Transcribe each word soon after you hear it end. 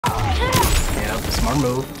Smart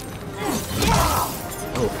move.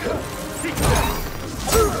 Oh.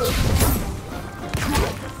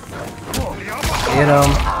 Get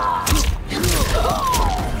him.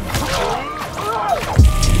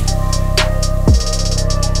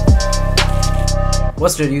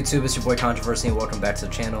 What's good, YouTube? It's your boy ControverC and welcome back to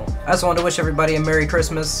the channel. I just wanted to wish everybody a Merry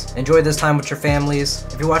Christmas. Enjoy this time with your families.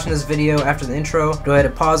 If you're watching this video after the intro, go ahead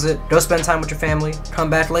and pause it. Go spend time with your family. Come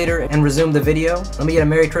back later and resume the video. Let me get a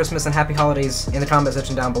Merry Christmas and Happy Holidays in the comment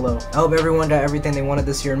section down below. I hope everyone got everything they wanted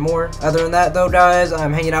this year and more. Other than that though, guys,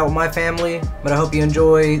 I'm hanging out with my family, but I hope you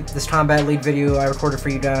enjoy this Kombat League video I recorded for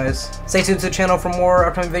you guys. Stay tuned to the channel for more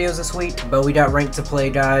upcoming videos this week, but we got ranked to play,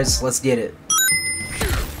 guys. Let's get it.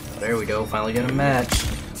 There we go, finally get a match.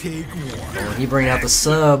 Oh, he bring out the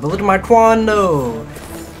sub, but look at my Quan though.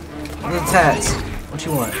 Look at the tats. What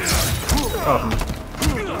you want? Oh.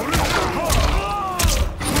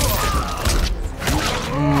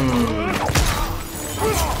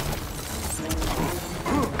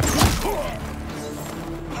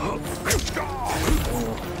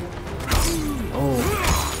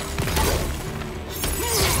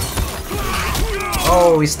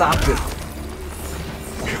 Oh, he stopped it.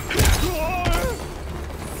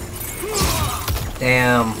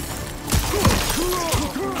 Damn.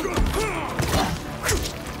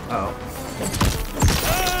 Oh.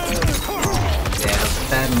 Yeah,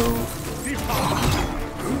 bad move.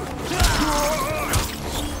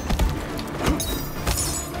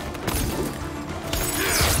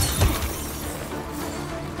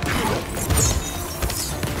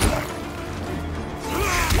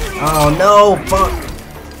 Oh no, fuck.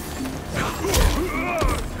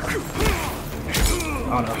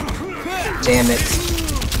 Oh no. Damn it.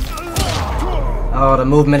 Oh, the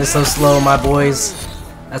movement is so slow, my boys.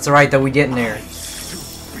 That's alright though, we getting there.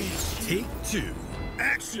 Take two.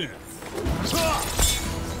 Action.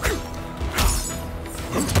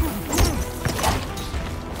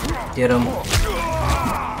 Get him.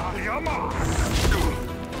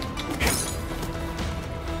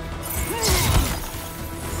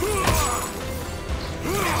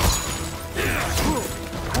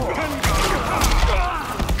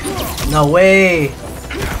 No way!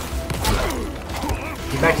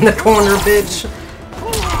 Get back in the corner, bitch!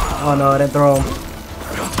 Oh no, I didn't throw him.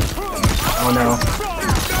 Oh no.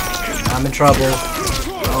 I'm in trouble.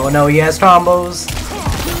 Oh no, he has combos.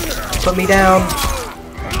 Put me down.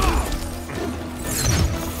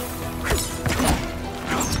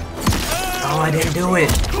 Oh, I didn't do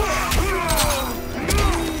it.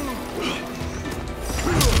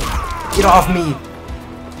 Get off me.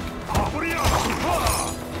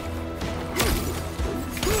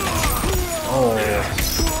 Oh,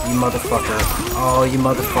 you motherfucker. Oh, you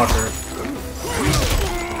motherfucker.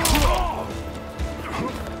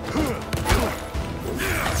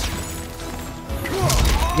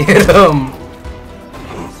 Get him!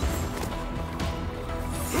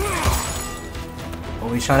 Oh,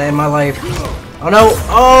 he's trying to end my life. Oh no!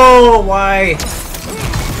 Oh, why?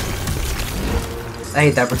 I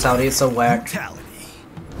hate that brutality, it's so whack. Alright,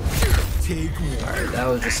 that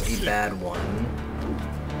was just a bad one.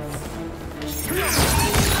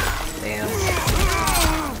 Damn.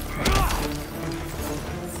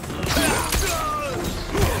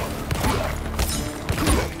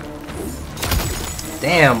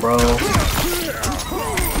 Damn, bro.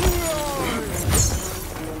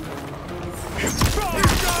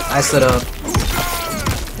 I stood up.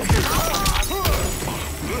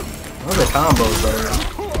 What are the combos, brother?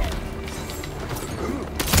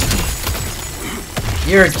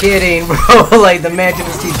 You're kidding, bro. Like, the man can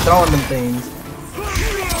just keep throwing them things.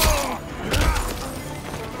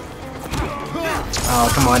 Oh,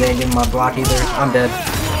 come on, I didn't give him my block either. I'm dead.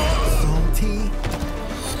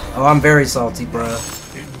 Oh, I'm very salty, bruh.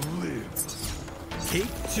 Take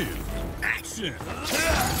two. Action.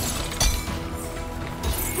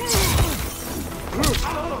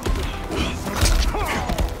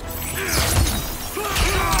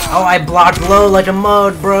 Oh, I blocked low like a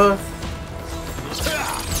mug, bruh.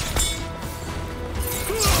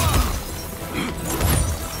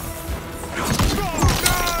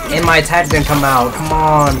 And my attack didn't come out. Come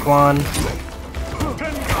on, Quan.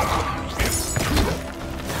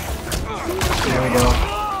 There we go.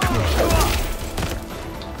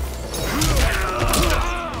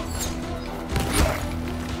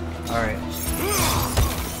 Alright.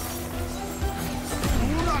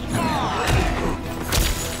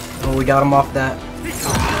 Oh, we got him off that.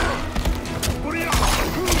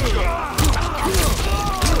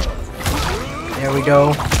 There we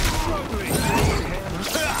go.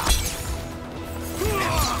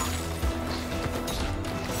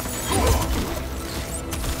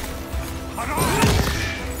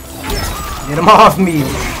 Get him off me!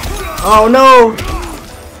 Oh no!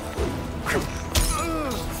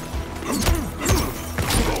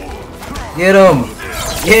 Get him!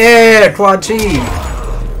 Yeah, Quan Chi!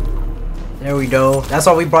 There we go. That's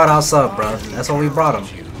why we brought our sub, bro. That's why we brought him.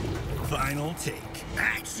 Final take.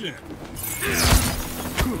 Action.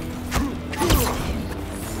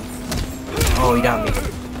 Oh, he got me.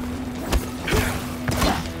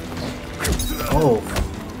 Oh.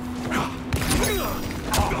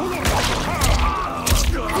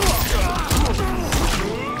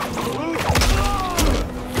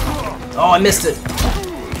 Oh, I missed it.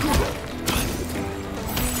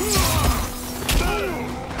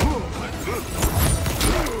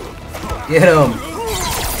 Get him.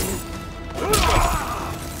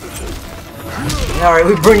 Alright,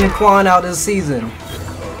 we're bringing Quan out this season.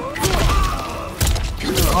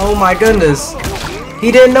 Oh my goodness.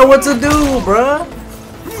 He didn't know what to do, bruh.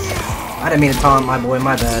 I didn't mean to taunt my boy,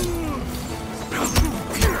 my bad.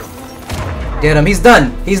 Get him, he's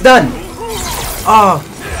done. He's done. Oh,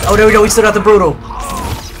 oh, there we go. We stood out the brutal.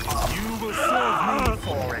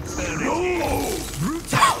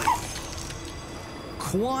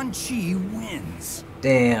 Quan Chi wins.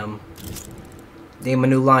 Damn. Name a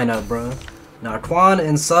new lineup, bro. Now, Quan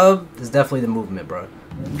and sub is definitely the movement, bro.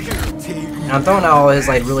 And I'm throwing out all his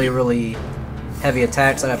like really heavy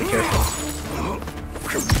attacks. I gotta be careful.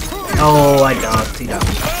 Oh, I dodged. He got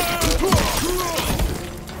me.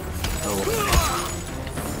 Oh.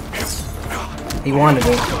 He wanted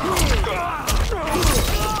it.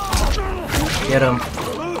 Get him.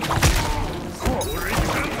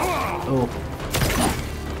 Oh.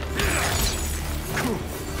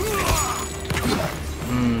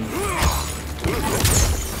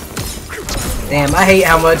 Damn, I hate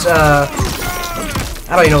how much, I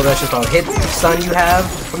don't even know what that shit's called. Hit stun you have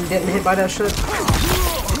from getting hit by that shit.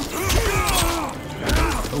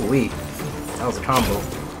 Oh, wait. That was a combo.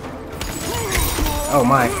 Oh,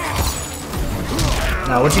 my.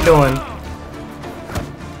 Now, what you doing?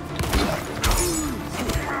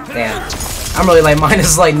 Damn. I'm really like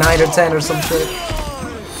minus like 9 or 10 or some shit.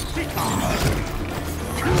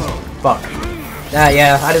 Fuck.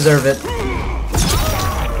 Yeah, I deserve it.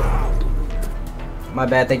 My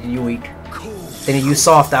bad, thinking you weak. Thinking you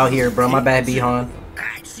soft out here, bro. My bad, Bihan.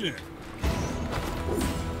 Action.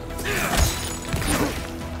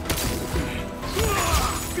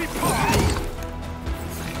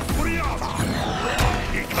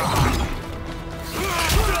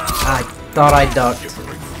 I thought I ducked.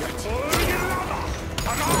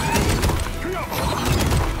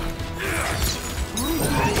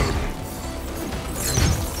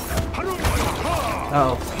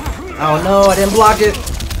 Oh. Oh no, I didn't block it.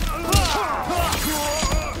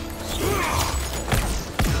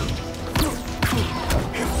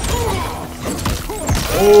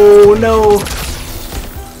 Oh no.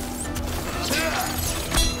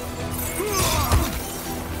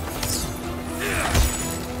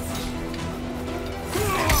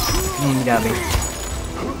 You got me.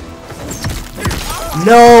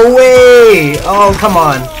 No way! Oh, come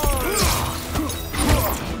on.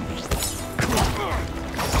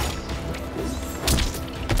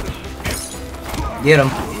 Get him.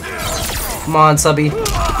 Come on, subby.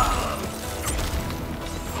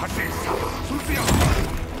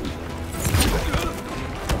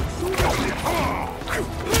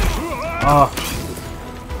 Oh.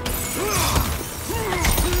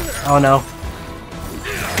 Oh no.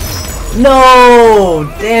 No!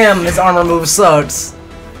 Damn, his armor move sucks.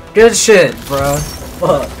 Good shit, bro.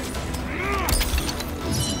 Fuck.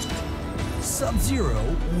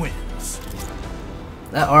 Sub-Zero wins.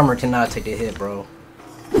 That armor cannot take a hit, bro.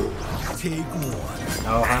 Take one.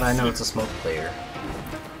 Oh, how'd I know it's a smoke player?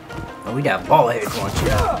 Oh, we got ball head Quan Chi.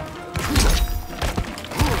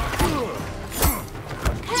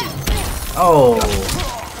 Oh,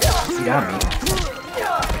 he got me.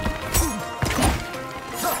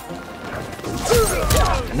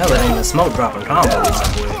 I know that ain't the smoke dropping combo.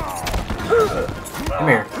 Come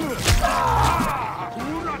here.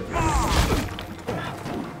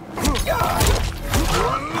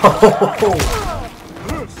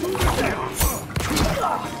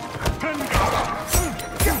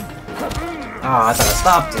 Oh, I thought I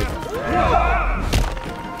stopped it.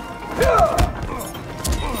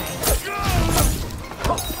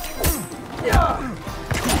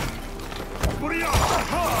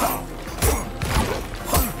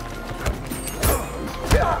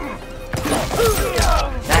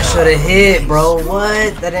 That should have hit, bro.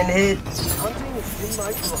 What? That didn't hit.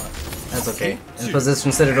 That's okay. It's because it's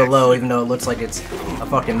considered a low, even though it looks like it's a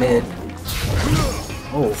fucking mid.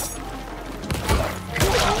 Oh.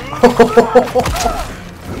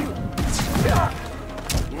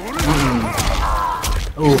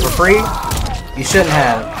 Ooh, for free? You shouldn't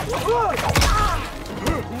have.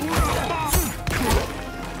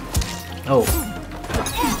 Oh.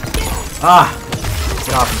 Ah!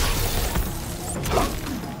 Get off me.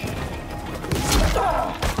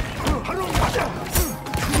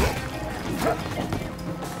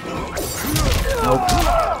 Nope.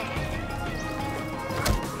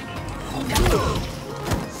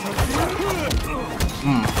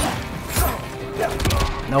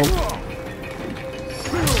 Nope.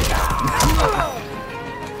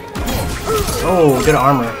 Oh, good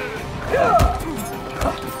armor.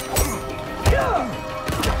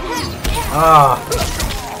 Ah,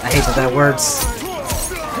 I hate that works.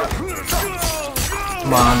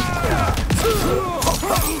 Come on.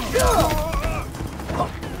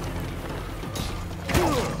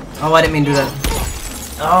 Oh, I didn't mean to do that.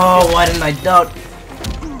 Oh, why didn't I duck?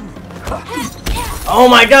 Oh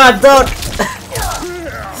my god, duck!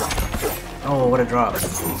 Oh, what a drop.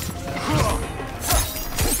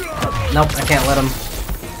 Nope, I can't let him.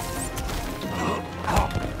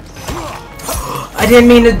 I didn't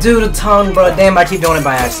mean to do the tongue, bro. Damn, I keep doing it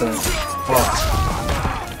by accident. Well,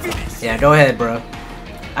 yeah, go ahead, bro.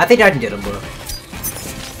 I think I can get him, bro.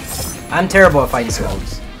 I'm terrible at fighting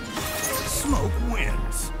smokes. Smoke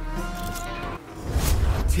wins.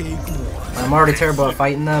 Take one. I'm already terrible at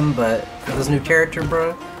fighting them, but with this new character,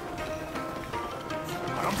 bro.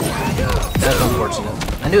 That's unfortunate.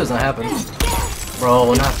 I knew it was gonna happen.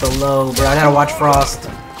 Bro, not so low, bro. I gotta watch Frost.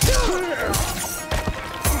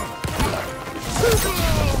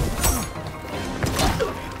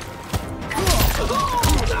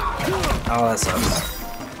 Oh, that sucks.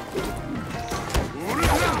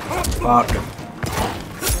 Fuck.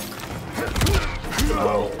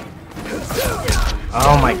 Oh.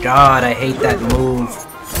 Oh my god, I hate that move.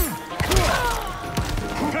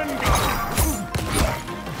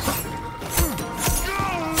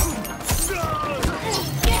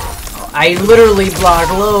 I literally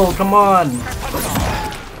blocked low, come on!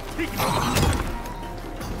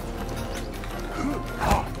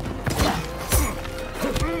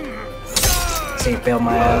 See, failed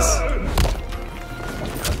my ass.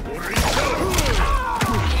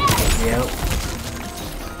 Yep.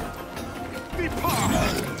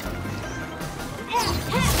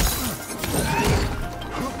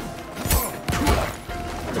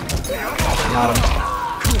 Got him.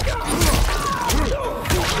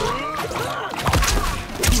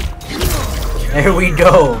 There we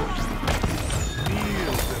go.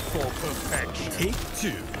 Take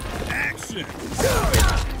two. Action.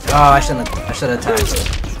 Oh, I should have attacked.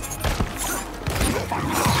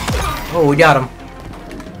 Oh, we got him.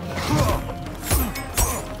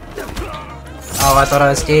 Oh, I thought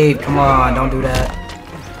I escaped. Come on, don't do that.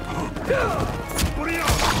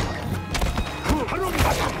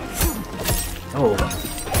 Oh.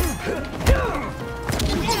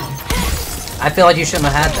 I feel like you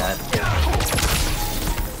shouldn't have had that.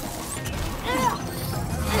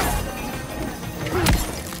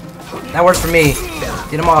 That works for me.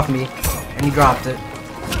 Get him off me. And he dropped it.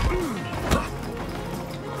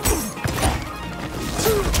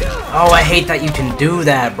 Oh, I hate that you can do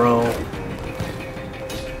that, bro.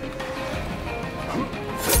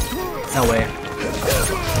 No way.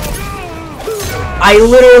 I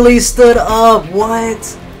literally stood up.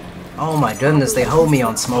 What? Oh my goodness, they hold me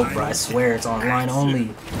on smoke, bro. I swear it's online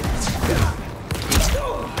only.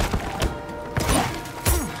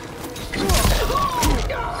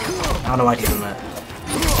 I don't know why he's doing that.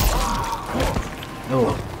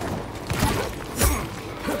 Oh.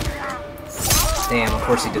 Damn, of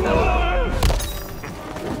course he did that.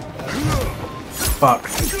 Fuck.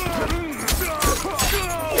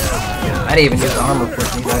 I didn't even use the armor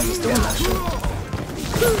push, you guys just doing that shit.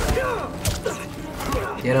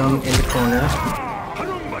 Get him in the corner.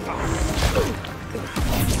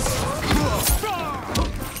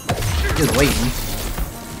 Just waiting.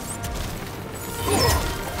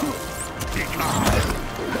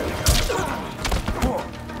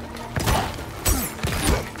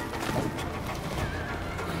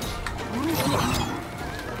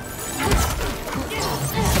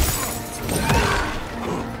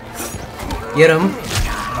 Get him.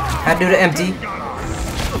 Had to do the empty.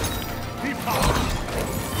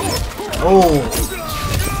 Oh,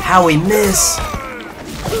 how we miss.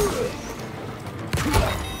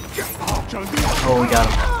 Oh, we got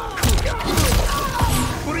him.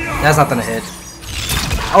 That's not gonna hit.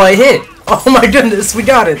 Oh, it hit. Oh my goodness, we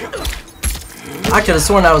got it. I could have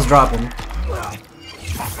sworn I was dropping.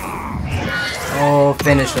 Oh,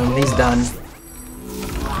 finish him. He's done.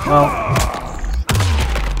 Well.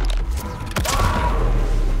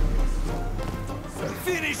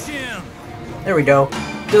 Finish him. There we go.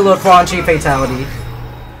 Do a little Quan Chi fatality.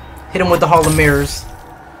 Hit him with the Hall of Mirrors.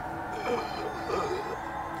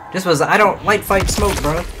 This was I don't like fight smoke,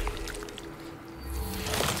 bro.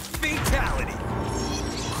 Fatality.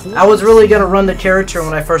 I was really gonna run the character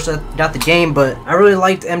when I first got the game, but I really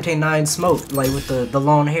liked MK9 Smoke, like with the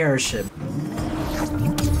long hair and shit.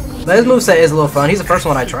 But his moveset is a little fun. He's the first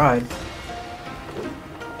one I tried.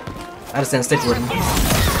 I just didn't stick with him.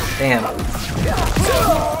 Damn.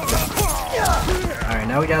 Alright,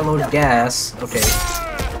 now we got a load of gas. Okay.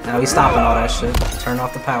 Now he's stopping all that shit. Turn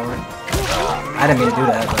off the power. I didn't mean to do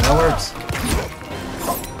that, but that works.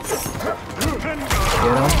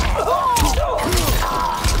 Get him.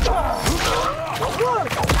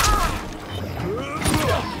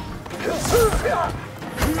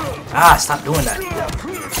 Ah, stop doing that.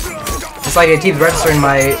 It's like it keeps registering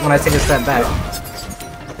my when I take a step back.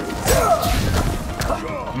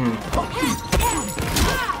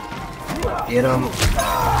 Get him.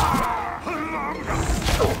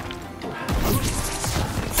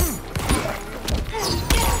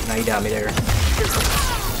 Now you got me there.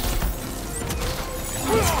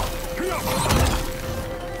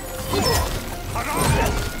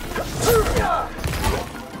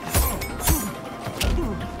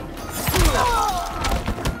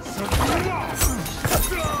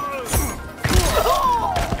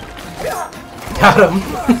 Got him.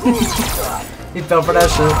 He fell for that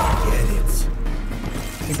shit.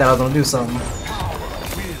 He thought I was gonna do something.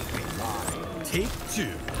 Take two.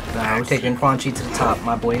 Nah, we're taking Quan Chi to the top,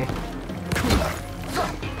 my boy.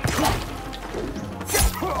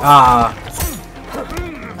 Ah,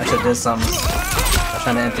 I should have did something. I was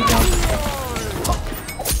trying to empty jump.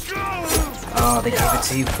 Oh, they gave it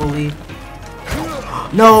to you fully.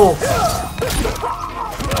 No.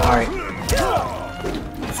 All right.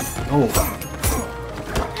 Oh.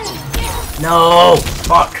 No!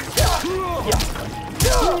 Fuck!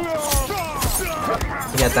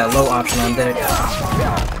 You got that low option on deck.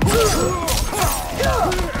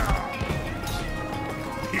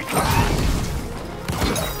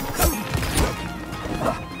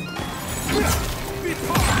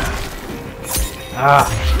 Ah!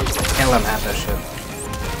 Can't let him have that shit.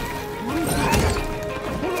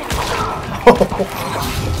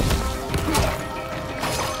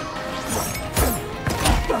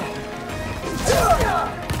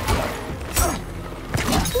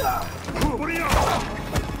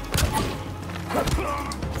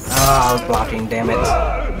 Ah, I was blocking, damn it.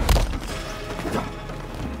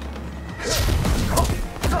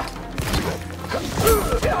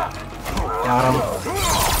 Got him.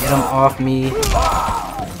 Get him off me.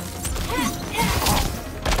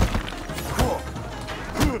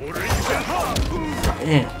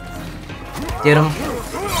 Get him.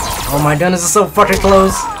 Oh my goodness, it's so fucking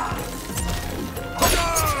close.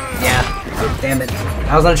 Yeah, damn it.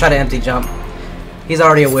 I was gonna try to empty jump. He's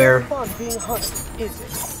already aware.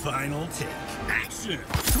 Final take. Action.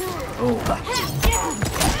 Oh.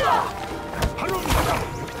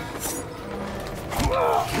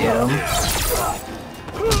 Get him.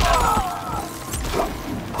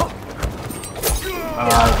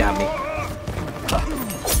 Oh, he got me.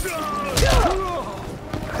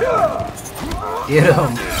 Get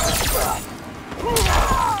him.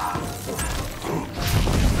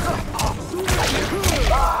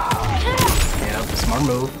 Yep, smart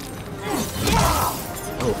move.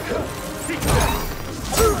 Oh.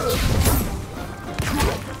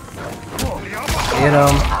 Get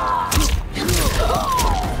him.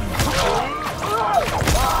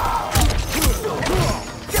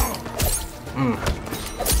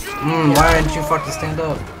 Why didn't you fucking stand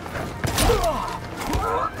up?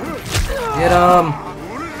 Get him.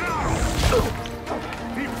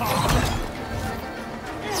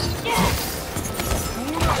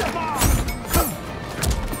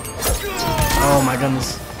 Oh my goodness.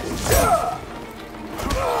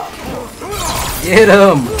 Get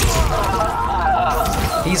him!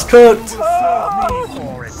 He's cooked!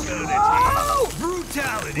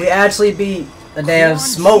 We actually beat a damn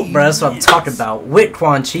smoke, bro. That's what I'm talking about. With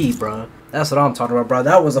Quan Chi, bro. That's what I'm talking about, bro.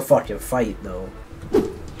 That was a fucking fight, though.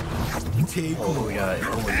 Oh, we got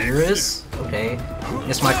Iris. Okay.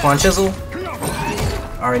 It's my Quan Chisel.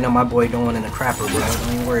 I already know my boy going in the crapper, bro.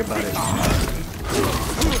 Don't even worry about it.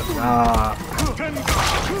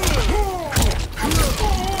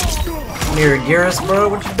 Come here, Geras, bro.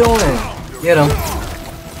 What you doing? Get him.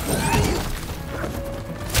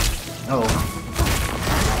 Oh.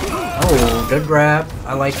 Oh, good grab.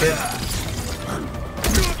 I like it.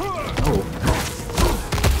 Oh.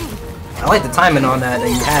 I like the timing on that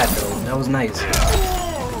you had, though. That was nice.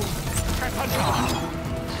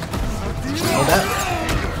 Oh, that?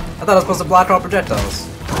 I thought I was supposed to block all projectiles.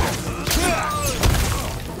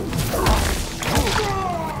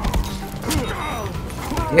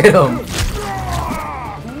 Get him.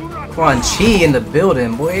 Quan Chi in the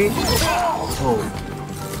building, boy. Oh.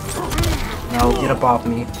 No, get up off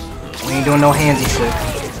me. We ain't doing no handsy shit.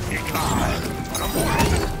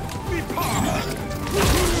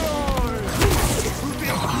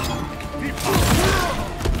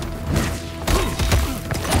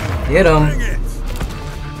 Get him.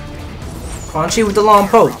 Quan Chi with the long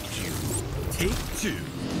poke. Take two.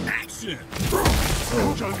 Action.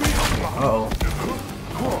 Uh-oh.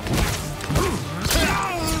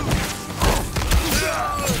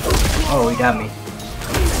 Oh, he got me.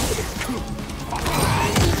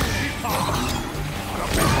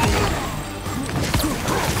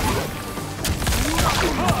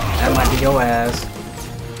 That might be your ass.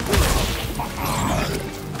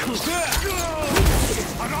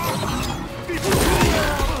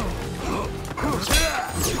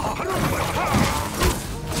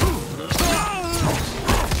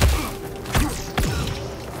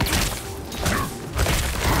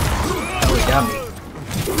 Oh, he got me.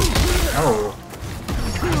 Oh.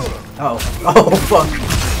 Oh. Oh, fuck.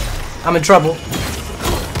 I'm in trouble.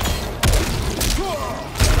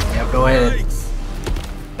 Yep, go ahead.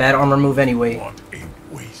 Bad armor move anyway.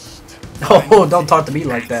 Oh, don't talk to me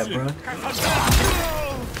like that, bro.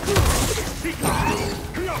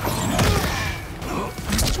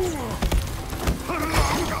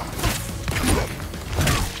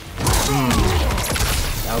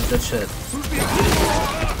 That was good shit.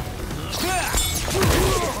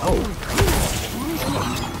 Oh.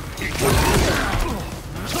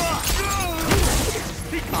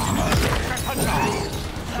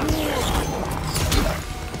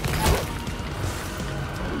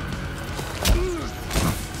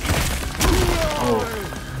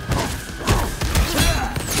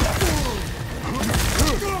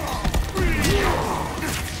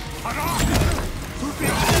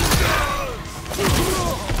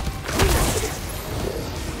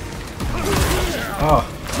 Oh.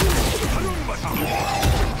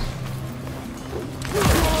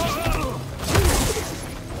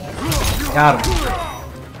 Got him.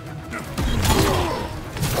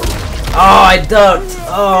 Oh, I ducked.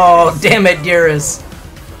 Oh, damn it, Geras.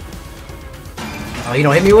 Oh, you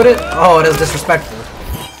don't hit me with it? Oh, that's disrespectful.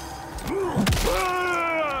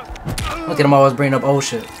 Look at him always bringing up old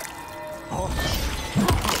shit.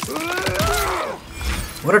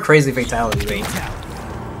 What a crazy fatality, man.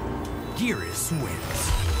 Geras wins.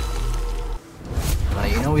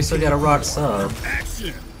 You know we still got a rock sub.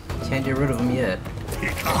 Can't get rid of him yet.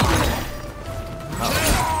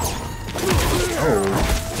 Oh.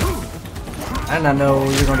 I did not know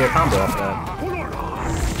you were gonna get a combo off that.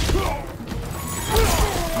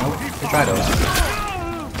 Nope, good try though.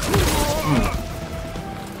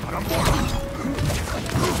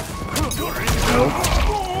 Nope.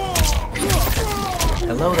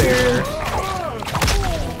 Hello there.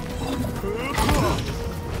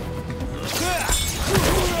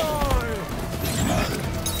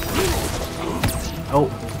 Oh.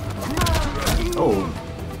 Oh.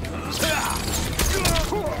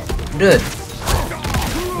 Good.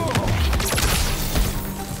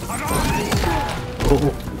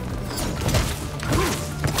 Oh.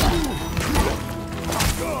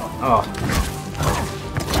 Oh.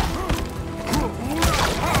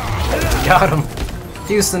 We got him.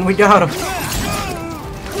 Houston, we got him.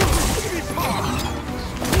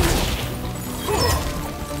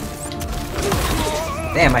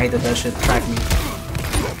 Damn, I hate that shit tracked me.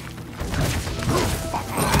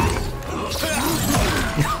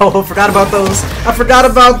 Oh, I forgot about those. I forgot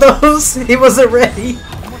about those. He wasn't ready.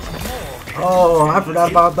 Oh, I forgot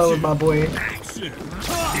about those, my boy.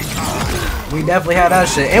 We definitely had that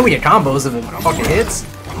shit. And we had combos of it fucking hits.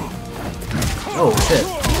 Oh, shit.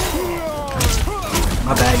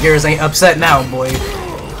 My bad. Geras ain't upset now, boy.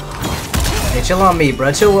 Hey, chill on me,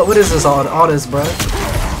 bro. Chill. What is this? All this, bro?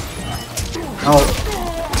 Oh.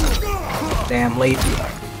 Damn, late.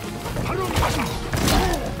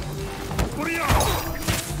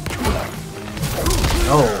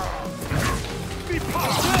 Oh.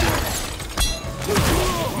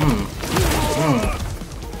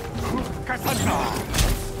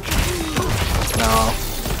 No.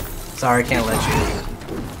 Sorry, can't let you.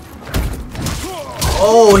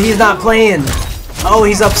 Oh, he's not playing. Oh,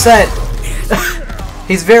 he's upset.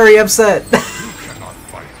 He's very upset.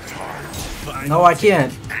 No, I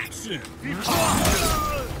can't.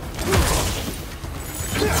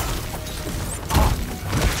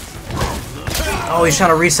 Oh, he's trying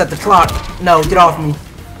to reset the clock. No, get off me.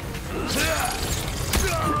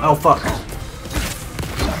 Oh, fuck.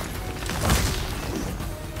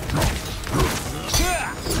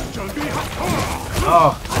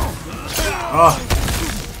 Oh. Oh.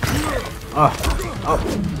 Oh. Oh.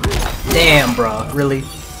 Damn, bro. Really?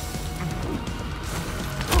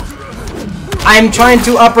 I'm trying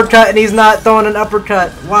to uppercut and he's not throwing an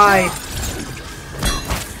uppercut. Why?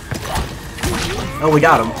 Oh, we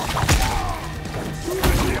got him.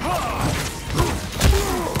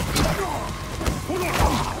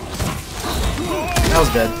 That was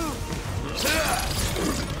good.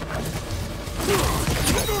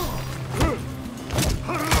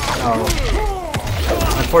 Oh.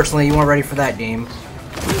 Unfortunately, you weren't ready for that game.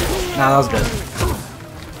 Nah, that was good.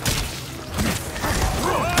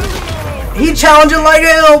 He challenging like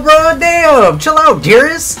hell, bro. Damn. Chill out,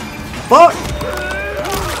 dearest. Fuck.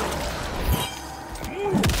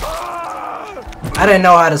 I didn't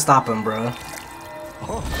know how to stop him, bro.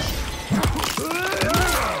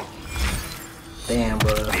 Damn,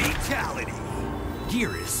 bro. Fatality.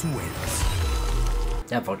 Gearus wins.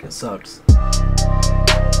 That fucking sucks.